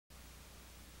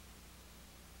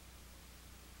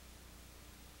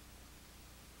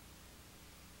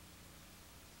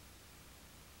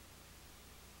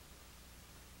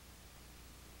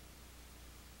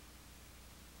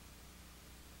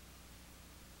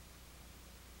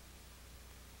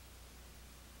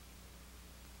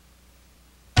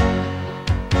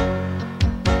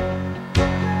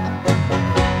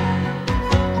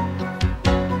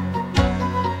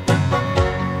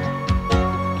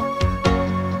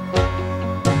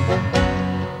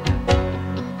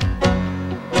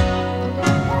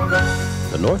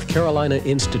North Carolina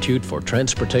Institute for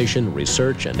Transportation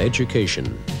Research and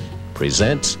Education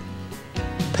presents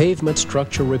Pavement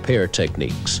Structure Repair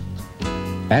Techniques,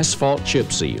 Asphalt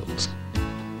Chip Seals.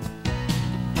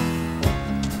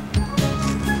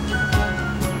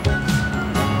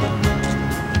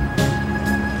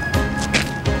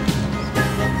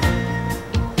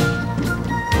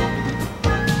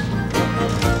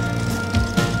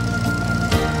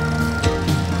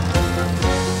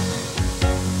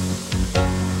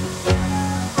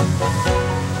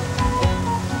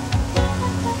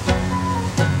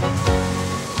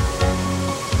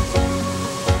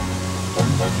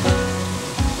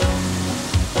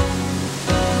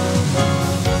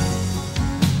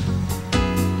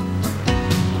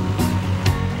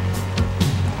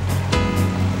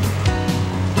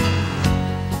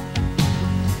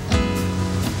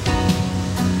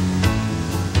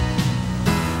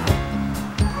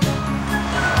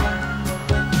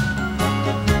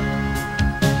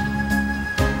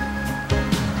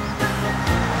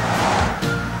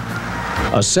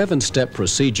 A 7-step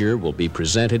procedure will be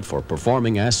presented for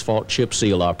performing asphalt chip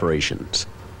seal operations.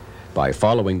 By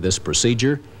following this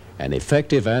procedure, an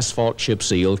effective asphalt chip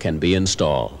seal can be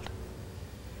installed.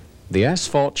 The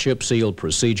asphalt chip seal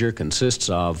procedure consists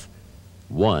of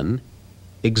 1.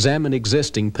 Examine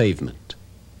existing pavement.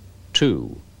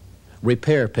 2.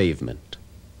 Repair pavement.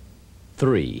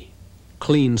 3.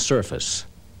 Clean surface.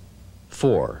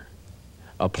 4.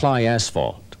 Apply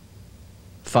asphalt.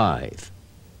 5.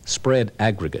 Spread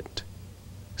aggregate.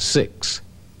 6.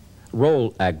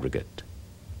 Roll aggregate.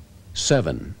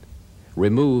 7.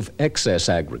 Remove excess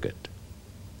aggregate.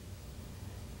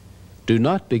 Do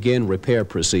not begin repair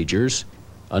procedures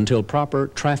until proper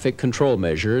traffic control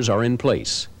measures are in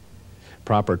place.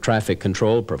 Proper traffic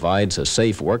control provides a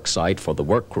safe work site for the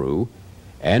work crew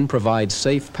and provides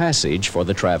safe passage for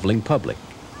the traveling public.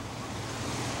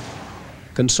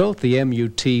 Consult the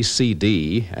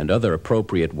MUTCD and other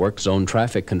appropriate work zone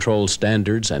traffic control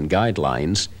standards and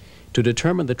guidelines to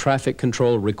determine the traffic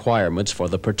control requirements for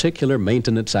the particular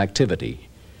maintenance activity.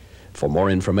 For more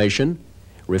information,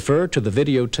 refer to the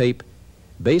videotape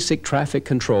Basic Traffic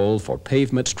Control for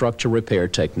Pavement Structure Repair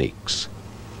Techniques.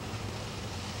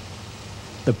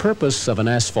 The purpose of an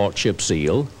asphalt chip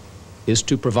seal is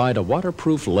to provide a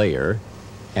waterproof layer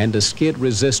and a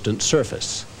skid-resistant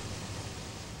surface.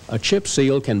 A chip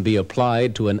seal can be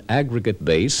applied to an aggregate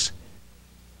base,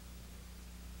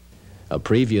 a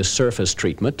previous surface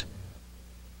treatment,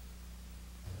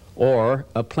 or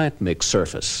a plant mix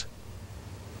surface.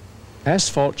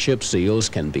 Asphalt chip seals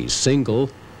can be single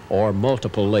or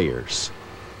multiple layers.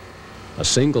 A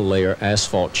single layer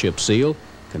asphalt chip seal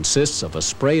consists of a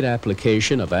sprayed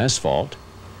application of asphalt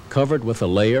covered with a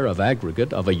layer of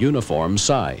aggregate of a uniform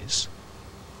size.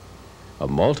 A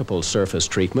multiple surface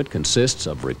treatment consists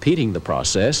of repeating the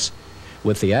process,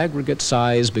 with the aggregate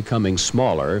size becoming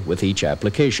smaller with each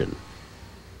application.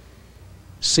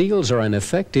 Seals are an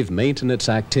effective maintenance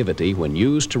activity when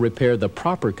used to repair the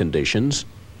proper conditions,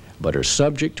 but are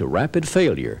subject to rapid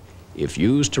failure if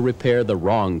used to repair the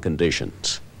wrong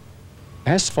conditions.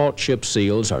 Asphalt chip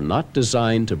seals are not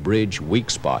designed to bridge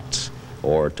weak spots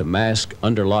or to mask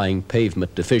underlying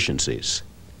pavement deficiencies.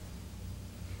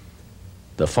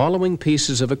 The following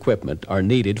pieces of equipment are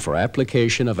needed for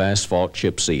application of asphalt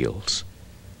chip seals.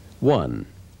 1.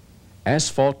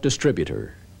 Asphalt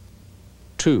distributor.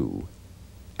 2.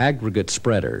 Aggregate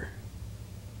spreader.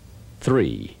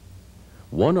 3.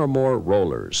 One or more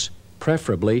rollers,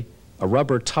 preferably a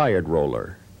rubber-tired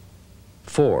roller.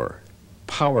 4.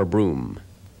 Power broom.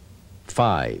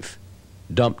 5.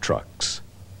 Dump trucks.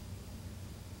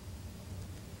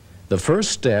 The first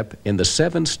step in the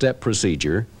 7-step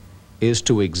procedure is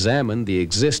to examine the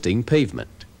existing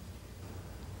pavement.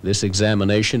 This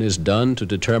examination is done to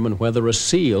determine whether a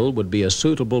seal would be a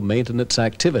suitable maintenance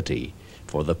activity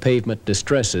for the pavement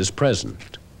distresses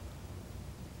present.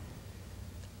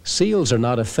 Seals are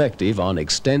not effective on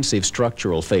extensive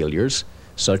structural failures,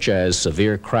 such as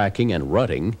severe cracking and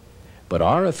rutting, but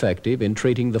are effective in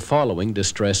treating the following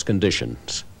distress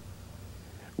conditions.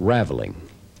 Raveling.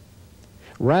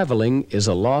 Raveling is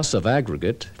a loss of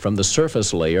aggregate from the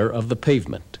surface layer of the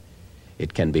pavement.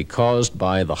 It can be caused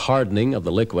by the hardening of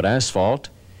the liquid asphalt,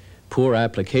 poor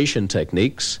application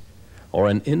techniques, or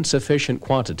an insufficient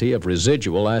quantity of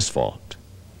residual asphalt.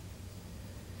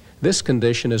 This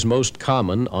condition is most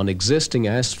common on existing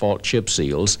asphalt chip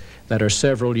seals that are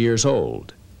several years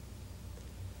old.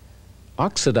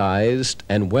 Oxidized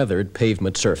and weathered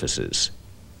pavement surfaces.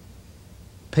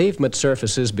 Pavement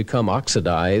surfaces become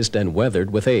oxidized and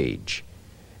weathered with age.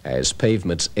 As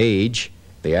pavements age,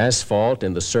 the asphalt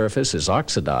in the surface is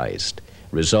oxidized,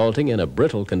 resulting in a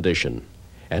brittle condition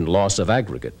and loss of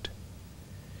aggregate.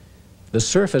 The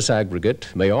surface aggregate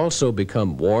may also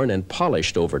become worn and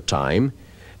polished over time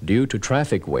due to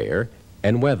traffic wear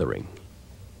and weathering.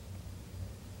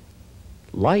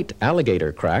 Light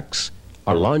alligator cracks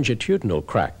are longitudinal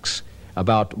cracks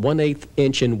about 1/8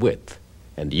 inch in width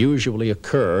and usually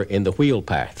occur in the wheel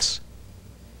paths.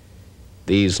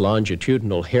 These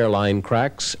longitudinal hairline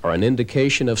cracks are an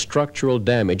indication of structural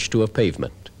damage to a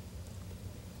pavement.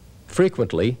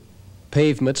 Frequently,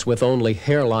 pavements with only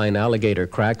hairline alligator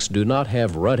cracks do not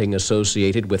have rutting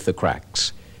associated with the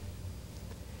cracks.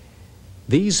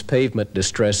 These pavement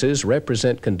distresses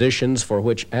represent conditions for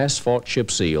which asphalt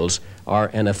chip seals are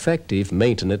an effective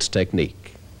maintenance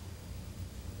technique.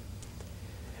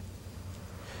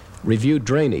 Review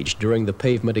drainage during the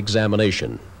pavement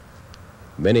examination.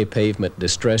 Many pavement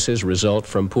distresses result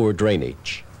from poor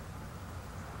drainage.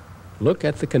 Look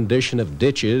at the condition of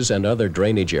ditches and other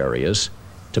drainage areas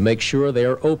to make sure they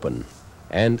are open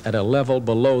and at a level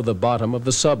below the bottom of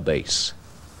the subbase.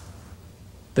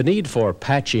 The need for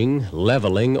patching,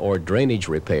 leveling, or drainage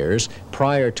repairs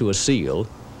prior to a seal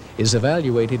is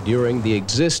evaluated during the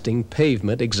existing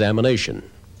pavement examination.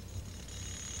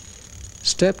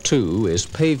 Step 2 is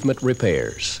pavement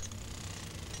repairs.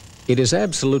 It is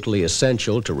absolutely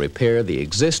essential to repair the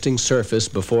existing surface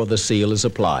before the seal is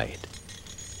applied.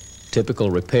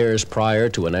 Typical repairs prior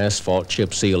to an asphalt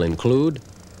chip seal include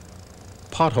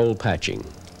pothole patching,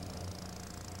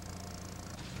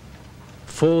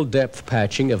 full depth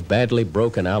patching of badly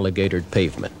broken alligatored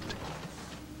pavement,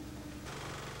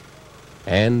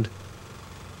 and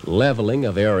leveling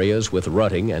of areas with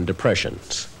rutting and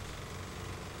depressions.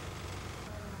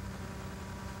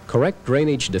 Correct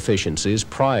drainage deficiencies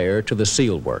prior to the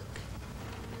seal work.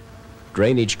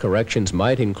 Drainage corrections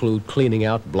might include cleaning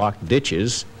out blocked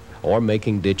ditches or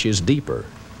making ditches deeper.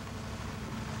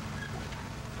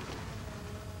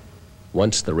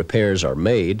 Once the repairs are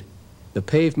made, the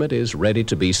pavement is ready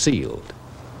to be sealed.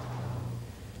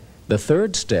 The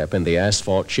third step in the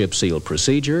asphalt chip seal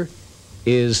procedure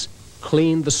is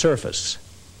clean the surface.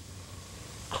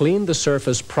 Clean the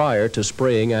surface prior to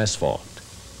spraying asphalt.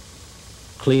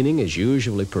 Cleaning is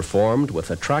usually performed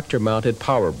with a tractor-mounted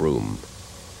power broom.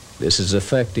 This is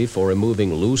effective for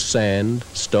removing loose sand,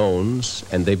 stones,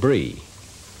 and debris.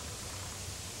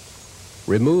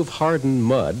 Remove hardened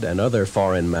mud and other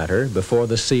foreign matter before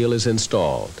the seal is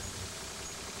installed.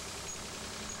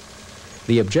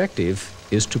 The objective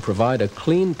is to provide a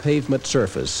clean pavement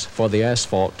surface for the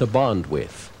asphalt to bond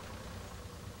with.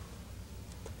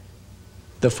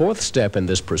 The fourth step in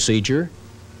this procedure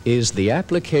is the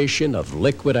application of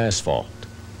liquid asphalt.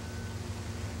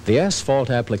 The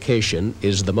asphalt application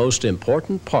is the most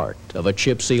important part of a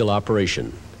chip seal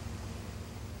operation.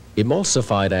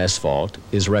 Emulsified asphalt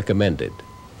is recommended.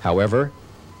 However,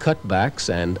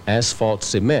 cutbacks and asphalt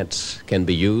cements can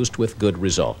be used with good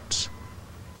results.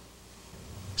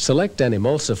 Select an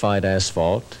emulsified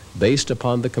asphalt based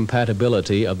upon the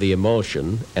compatibility of the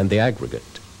emulsion and the aggregate.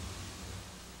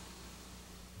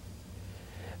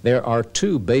 There are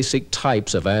two basic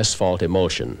types of asphalt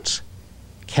emulsions,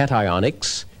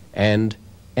 cationics and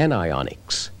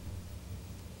anionics.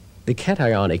 The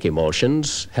cationic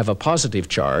emulsions have a positive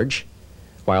charge,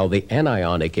 while the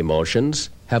anionic emulsions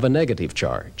have a negative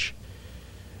charge.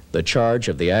 The charge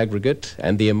of the aggregate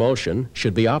and the emulsion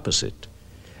should be opposite.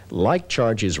 Like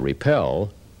charges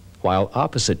repel, while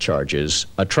opposite charges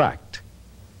attract.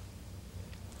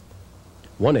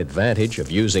 One advantage of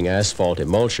using asphalt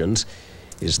emulsions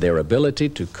is their ability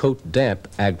to coat damp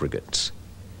aggregates.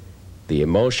 The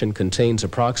emulsion contains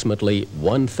approximately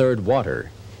 1/3 water,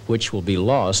 which will be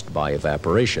lost by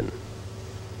evaporation.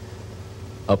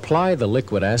 Apply the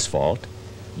liquid asphalt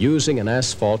using an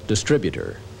asphalt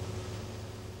distributor.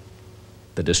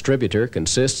 The distributor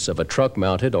consists of a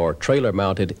truck-mounted or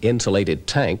trailer-mounted insulated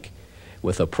tank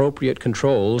with appropriate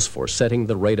controls for setting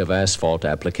the rate of asphalt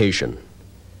application.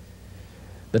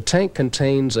 The tank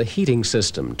contains a heating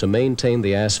system to maintain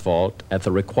the asphalt at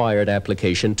the required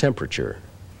application temperature.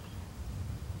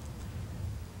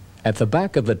 At the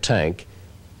back of the tank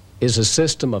is a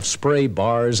system of spray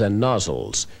bars and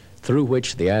nozzles through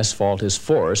which the asphalt is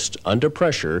forced under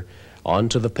pressure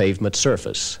onto the pavement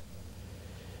surface.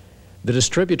 The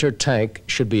distributor tank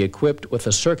should be equipped with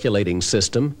a circulating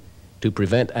system to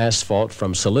prevent asphalt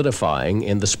from solidifying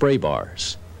in the spray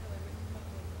bars.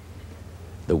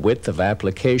 The width of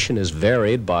application is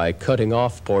varied by cutting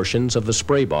off portions of the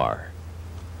spray bar.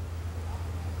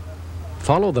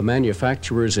 Follow the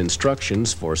manufacturer's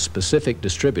instructions for specific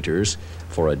distributors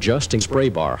for adjusting spray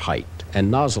bar height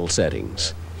and nozzle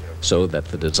settings so that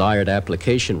the desired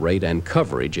application rate and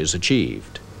coverage is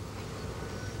achieved.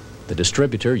 The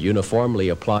distributor uniformly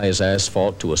applies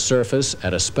asphalt to a surface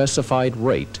at a specified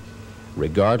rate,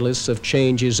 regardless of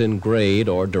changes in grade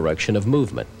or direction of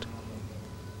movement.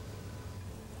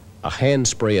 A hand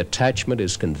spray attachment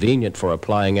is convenient for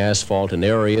applying asphalt in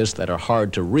areas that are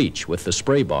hard to reach with the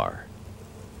spray bar.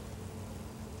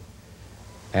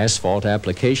 Asphalt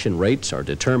application rates are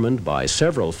determined by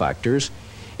several factors,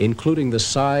 including the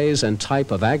size and type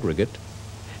of aggregate,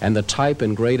 and the type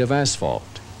and grade of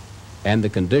asphalt, and the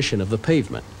condition of the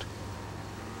pavement.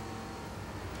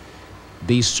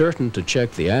 Be certain to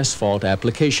check the asphalt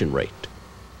application rate.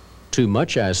 Too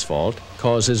much asphalt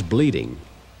causes bleeding.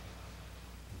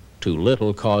 Too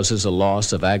little causes a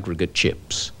loss of aggregate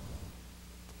chips.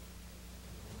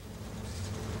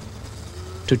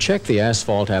 To check the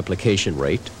asphalt application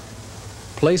rate,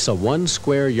 place a 1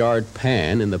 square yard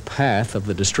pan in the path of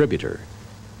the distributor.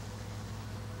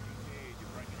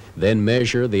 Then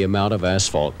measure the amount of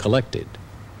asphalt collected.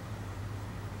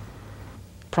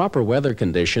 Proper weather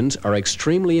conditions are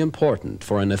extremely important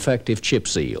for an effective chip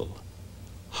seal.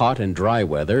 Hot and dry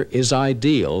weather is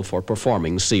ideal for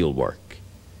performing seal work.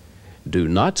 Do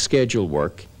not schedule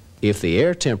work if the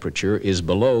air temperature is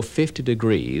below 50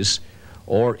 degrees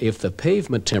or if the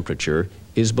pavement temperature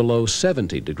is below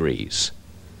 70 degrees.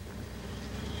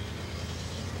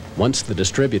 Once the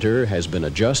distributor has been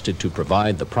adjusted to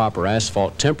provide the proper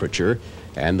asphalt temperature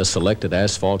and the selected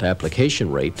asphalt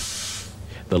application rate,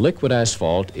 the liquid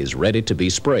asphalt is ready to be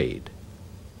sprayed.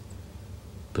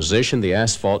 Position the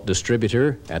asphalt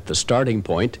distributor at the starting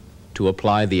point to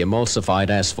apply the emulsified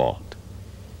asphalt.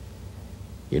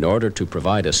 In order to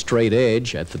provide a straight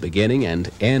edge at the beginning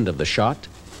and end of the shot,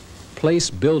 place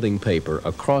building paper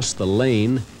across the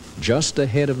lane just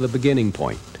ahead of the beginning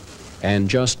point and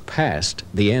just past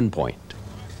the end point.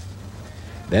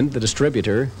 Then the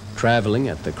distributor, traveling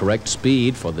at the correct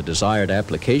speed for the desired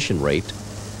application rate,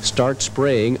 starts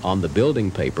spraying on the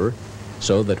building paper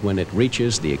so that when it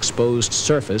reaches the exposed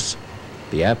surface,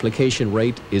 the application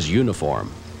rate is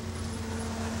uniform.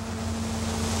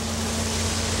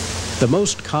 The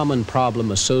most common problem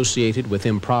associated with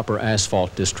improper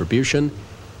asphalt distribution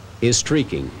is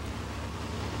streaking.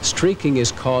 Streaking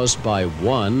is caused by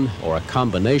one or a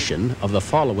combination of the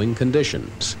following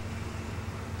conditions: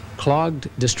 clogged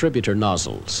distributor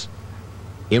nozzles,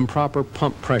 improper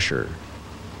pump pressure,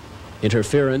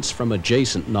 interference from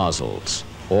adjacent nozzles,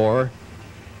 or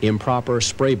improper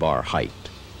spray bar height.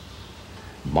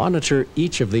 Monitor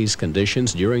each of these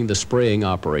conditions during the spraying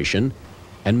operation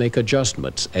and make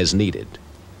adjustments as needed.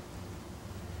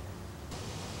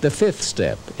 The fifth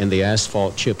step in the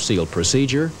asphalt chip seal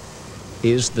procedure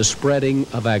is the spreading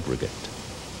of aggregate.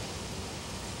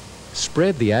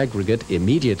 Spread the aggregate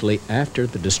immediately after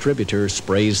the distributor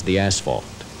sprays the asphalt.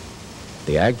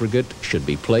 The aggregate should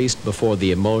be placed before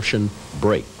the emulsion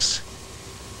breaks.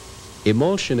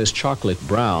 Emulsion is chocolate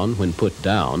brown when put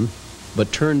down,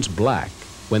 but turns black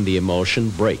when the emulsion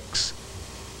breaks.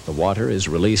 The water is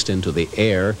released into the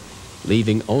air,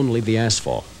 leaving only the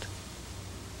asphalt.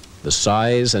 The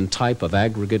size and type of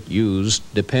aggregate used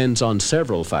depends on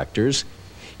several factors,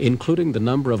 including the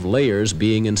number of layers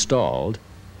being installed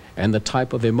and the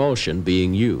type of emulsion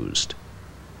being used.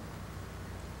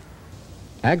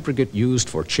 Aggregate used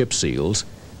for chip seals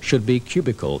should be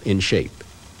cubical in shape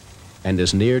and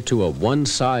as near to a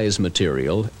one-size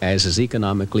material as is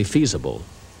economically feasible.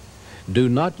 Do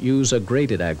not use a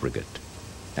graded aggregate,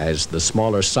 as the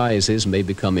smaller sizes may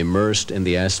become immersed in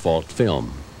the asphalt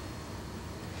film.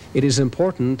 It is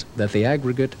important that the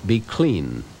aggregate be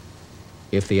clean.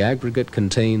 If the aggregate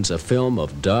contains a film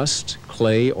of dust,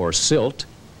 clay, or silt,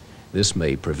 this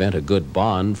may prevent a good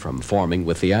bond from forming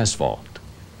with the asphalt.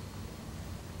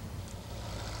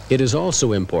 It is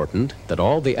also important that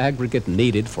all the aggregate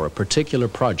needed for a particular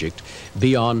project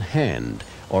be on hand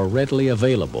or readily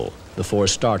available before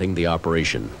starting the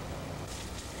operation.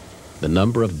 The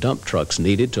number of dump trucks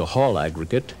needed to haul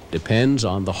aggregate depends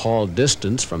on the haul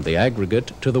distance from the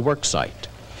aggregate to the work site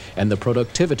and the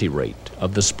productivity rate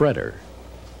of the spreader.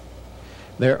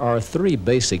 There are three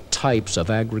basic types of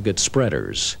aggregate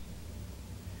spreaders.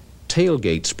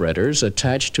 Tailgate spreaders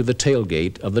attached to the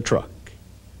tailgate of the truck.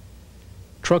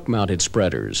 Truck-mounted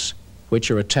spreaders,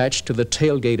 which are attached to the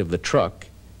tailgate of the truck,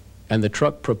 and the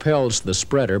truck propels the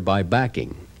spreader by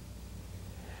backing.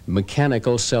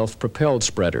 Mechanical self-propelled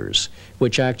spreaders,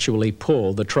 which actually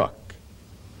pull the truck.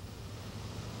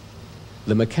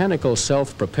 The mechanical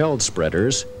self-propelled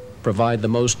spreaders provide the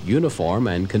most uniform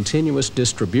and continuous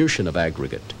distribution of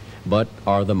aggregate, but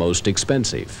are the most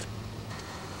expensive.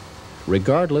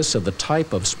 Regardless of the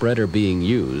type of spreader being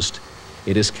used,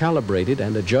 It is calibrated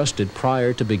and adjusted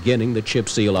prior to beginning the chip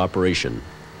seal operation.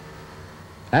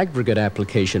 Aggregate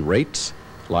application rates,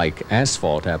 like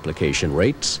asphalt application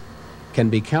rates, can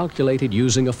be calculated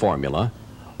using a formula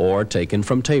or taken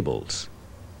from tables.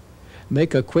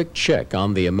 Make a quick check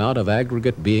on the amount of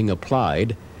aggregate being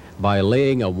applied by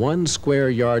laying a 1 square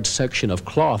yard section of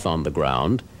cloth on the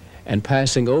ground and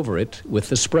passing over it with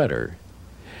the spreader.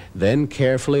 Then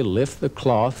carefully lift the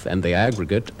cloth and the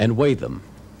aggregate and weigh them.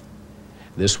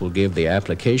 This will give the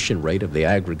application rate of the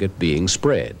aggregate being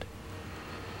spread.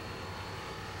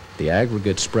 The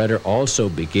aggregate spreader also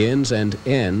begins and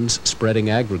ends spreading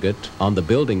aggregate on the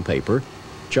building paper,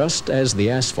 just as the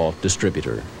asphalt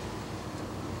distributor.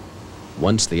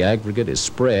 Once the aggregate is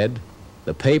spread,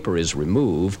 the paper is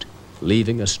removed,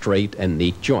 leaving a straight and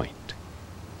neat joint.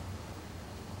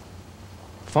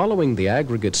 Following the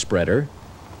aggregate spreader,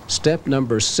 step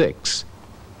number 6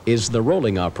 is the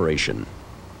rolling operation.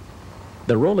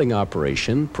 The rolling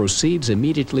operation proceeds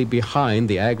immediately behind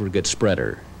the aggregate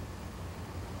spreader.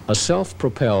 A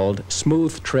self-propelled,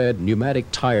 smooth-tread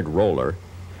pneumatic-tired roller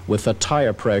with a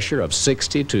tire pressure of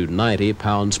 60 to 90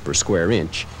 pounds per square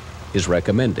inch is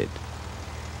recommended.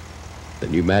 The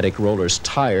pneumatic roller's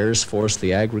tires force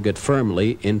the aggregate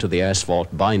firmly into the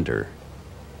asphalt binder.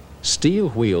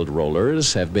 Steel-wheeled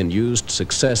rollers have been used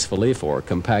successfully for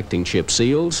compacting chip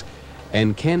seals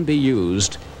and can be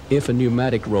used if a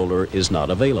pneumatic roller is not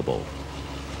available.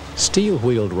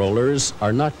 Steel-wheeled rollers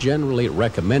are not generally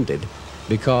recommended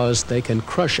because they can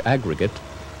crush aggregate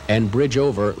and bridge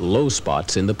over low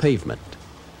spots in the pavement.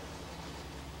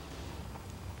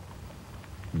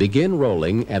 Begin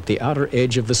rolling at the outer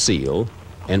edge of the seal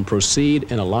and proceed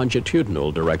in a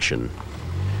longitudinal direction,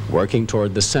 working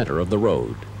toward the center of the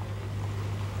road.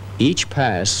 Each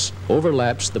pass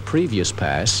overlaps the previous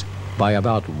pass by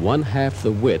about 1/2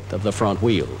 the width of the front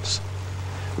wheels.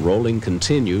 Rolling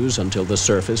continues until the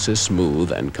surface is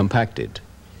smooth and compacted.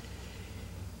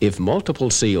 If multiple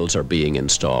seals are being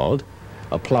installed,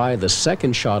 apply the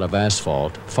second shot of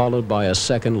asphalt followed by a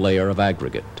second layer of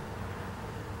aggregate.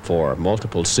 For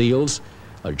multiple seals,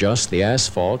 adjust the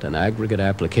asphalt and aggregate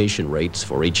application rates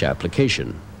for each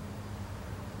application.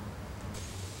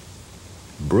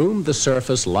 Broom the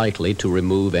surface lightly to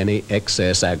remove any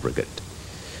excess aggregate.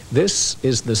 This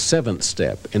is the 7th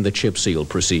step in the chip seal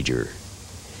procedure.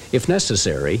 If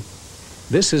necessary,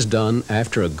 this is done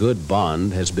after a good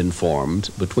bond has been formed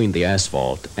between the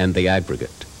asphalt and the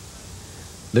aggregate.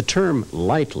 The term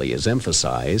lightly is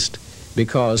emphasized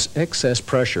because excess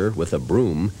pressure with a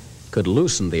broom could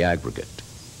loosen the aggregate.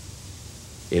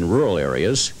 In rural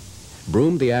areas,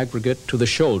 broom the aggregate to the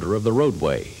shoulder of the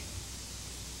roadway.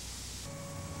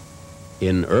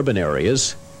 In urban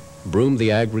areas, broom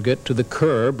the aggregate to the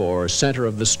curb or center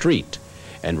of the street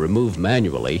and remove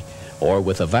manually or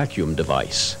with a vacuum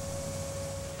device.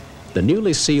 The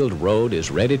newly sealed road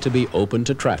is ready to be open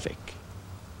to traffic.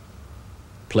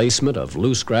 Placement of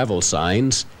loose gravel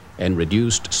signs and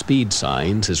reduced speed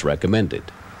signs is recommended.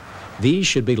 These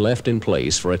should be left in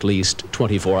place for at least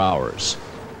 24 hours.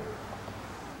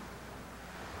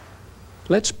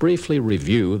 Let's briefly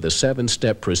review the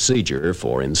 7-step procedure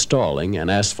for installing an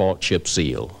asphalt chip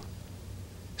seal.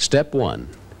 Step 1.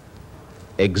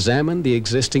 Examine the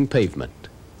existing pavement.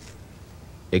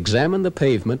 Examine the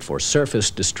pavement for surface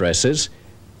distresses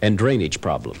and drainage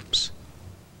problems.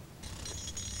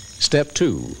 Step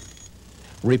 2.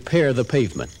 Repair the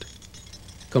pavement.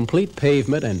 Complete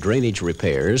pavement and drainage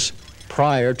repairs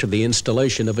prior to the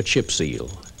installation of a chip seal.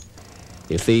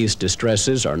 If these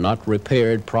distresses are not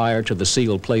repaired prior to the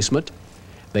seal placement,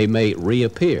 they may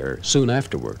reappear soon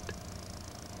afterward.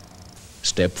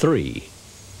 Step 3.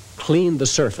 Clean the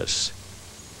surface.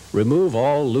 Remove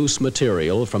all loose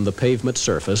material from the pavement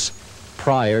surface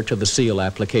prior to the seal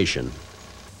application.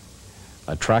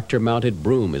 A tractor-mounted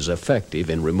broom is effective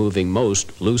in removing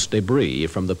most loose debris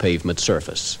from the pavement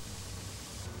surface.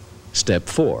 Step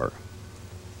 4.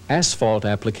 Asphalt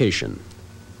application.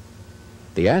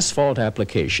 The asphalt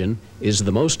application is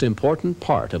the most important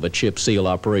part of a chip seal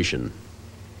operation.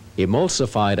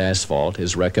 Emulsified asphalt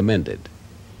is recommended.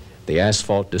 The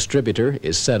asphalt distributor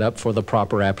is set up for the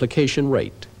proper application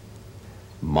rate.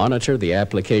 Monitor the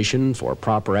application for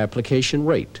proper application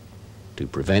rate to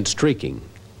prevent streaking.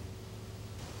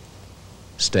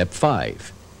 Step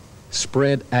 5.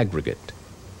 Spread aggregate.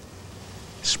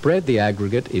 Spread the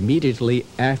aggregate immediately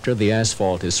after the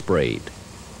asphalt is sprayed.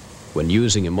 When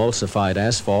using emulsified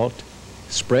asphalt,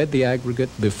 spread the aggregate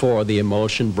before the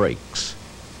emulsion breaks.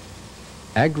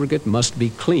 Aggregate must be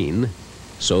clean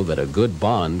so that a good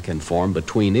bond can form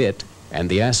between it and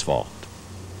the asphalt.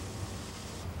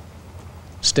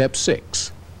 Step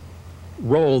 6.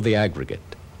 Roll the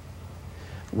aggregate.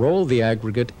 Roll the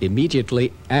aggregate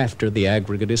immediately after the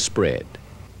aggregate is spread.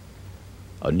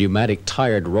 A pneumatic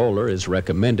tired roller is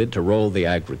recommended to roll the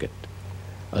aggregate.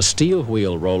 A steel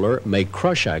wheel roller may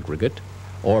crush aggregate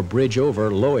or bridge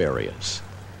over low areas.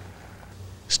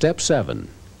 Step 7.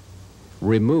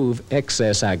 Remove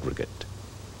excess aggregate.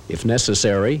 If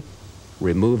necessary,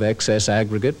 remove excess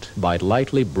aggregate by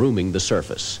lightly brooming the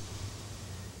surface.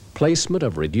 Placement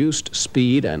of reduced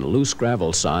speed and loose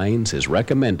gravel signs is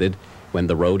recommended when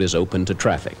the road is open to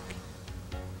traffic.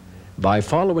 By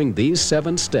following these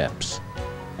 7 steps,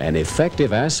 an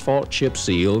effective asphalt chip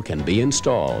seal can be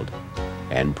installed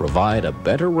and provide a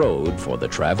better road for the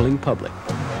traveling public.